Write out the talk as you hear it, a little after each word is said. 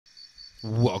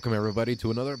Welcome everybody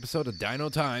to another episode of Dino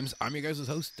Times. I'm your guys'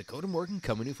 host, Dakota Morgan,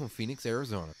 coming in from Phoenix,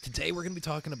 Arizona. Today we're going to be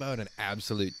talking about an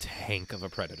absolute tank of a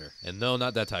predator. And no,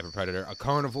 not that type of predator, a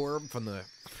carnivore from the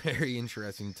very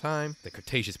interesting time, the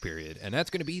Cretaceous period, and that's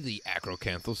going to be the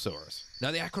Acrocanthosaurus. Now,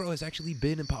 the acro has actually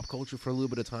been in pop culture for a little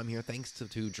bit of time here, thanks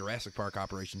to Jurassic Park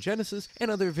Operation Genesis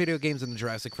and other video games in the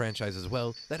Jurassic franchise as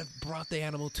well that have brought the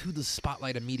animal to the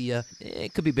spotlight of media.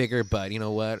 It could be bigger, but you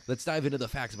know what? Let's dive into the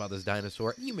facts about this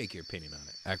dinosaur. You make your opinion on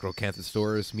it.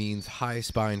 Acrocanthosaurus means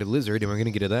high-spined lizard, and we're going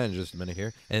to get to that in just a minute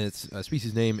here. And its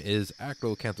species name is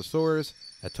Acrocanthosaurus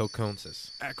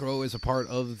Acrocanthosaurus. Acro is a part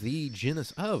of the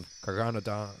genus of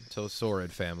Acrocanthosaurus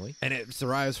family, and it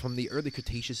derives from the early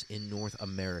Cretaceous in North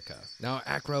America. Now,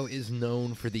 Acro is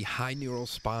known for the high neural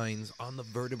spines on the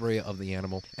vertebrae of the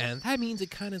animal, and that means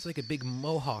it kind of is like a big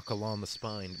mohawk along the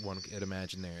spine, one could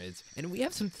imagine there is. And we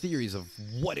have some theories of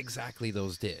what exactly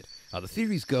those did. The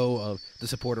theories go to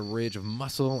support a ridge of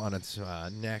muscle on its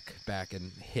neck, back,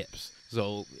 and hips.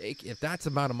 So if that's the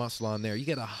amount of muscle on there, you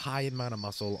get a high amount of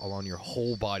muscle along your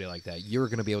whole body like that, you're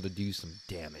going to be able to do some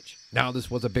damage. Now,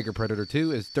 this was a bigger predator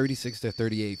too. It's 36 to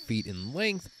 38 feet in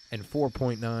length and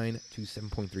 4.9 to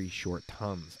 7.3 short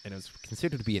tons. And it was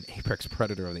considered to be an apex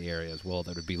predator of the area as well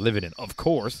that would be living in. Of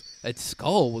course, its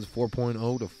skull was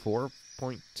 4.0 to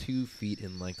 4.2 feet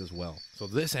in length as well. So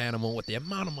this animal, with the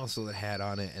amount of muscle it had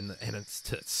on it and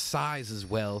its size as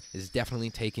well, is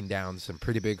definitely taking down some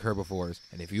pretty big herbivores.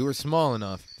 And if you were small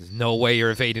enough, there's no way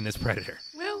you're evading this predator.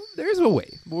 Well, there's a way.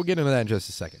 We'll get into that in just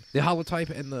a second. The holotype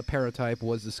and the paratype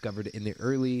was discovered in the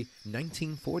early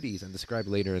 1940s and described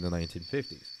later in the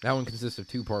 1950s. That one consists of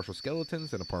two partial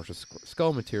skeletons and a partial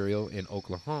skull material in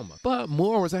Oklahoma. But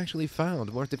more was actually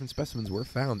found. More different specimens were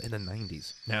found in the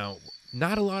 90s. Now,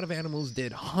 not a lot of animals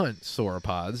did hunt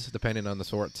sauropods, depending on the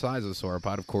size of the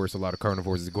sauropod. Of course, a lot of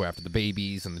carnivores go after the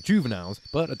babies and the juveniles,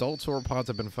 but adult sauropods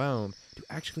have been found to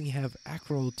actually have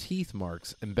acro teeth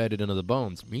marks embedded into the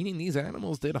bones, meaning these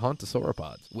animals did hunt the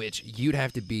sauropods, which you'd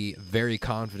have to be very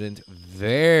confident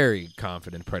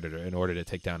predator in order to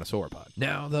take down a sauropod.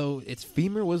 Now, though, its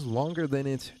femur was longer than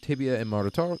its tibia and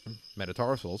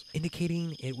metatarsals,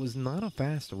 indicating it was not a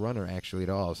fast runner actually at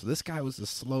all. So this guy was a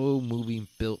slow-moving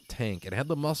built tank. It had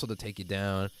the muscle to take you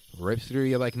down, rips through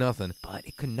you like nothing, but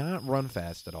it could not run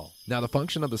fast at all. Now, the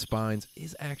function of the spines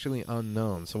is actually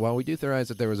unknown. So while we do theorize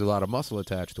that there was a lot of muscle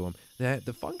attached to them, that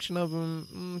the function of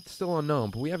them still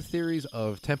unknown. But we have theories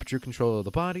of temperature control of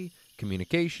the body,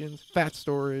 communications, fat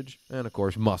storage, and of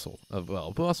course muscle.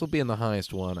 Muscle being the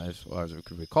highest one as far as I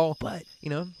could recall, but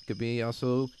could be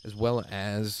also as well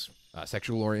as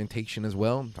sexual orientation as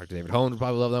well. Dr. David Holmes would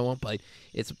probably love that one, but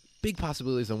it's big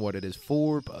possibilities on what it is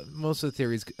for, but most of the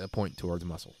theories point towards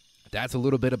muscle. That's a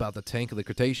little bit about the tank of the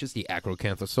Cretaceous, the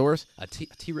Acrocanthosaurus. A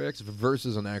T-Rex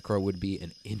versus an acro would be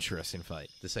an interesting fight,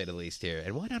 to say the least here,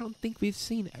 and one I don't think we've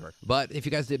seen ever. But if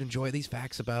you guys did enjoy these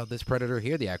facts about this predator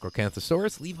here, the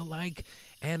Acrocanthosaurus, leave a like,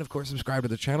 and of course subscribe to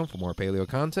the channel for more paleo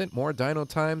content, more dino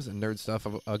times and nerd stuff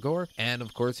of Agor. And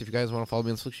of course, if you guys want to follow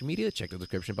me on social media, check the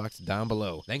description box down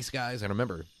below. Thanks guys, and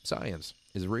remember, science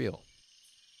is real.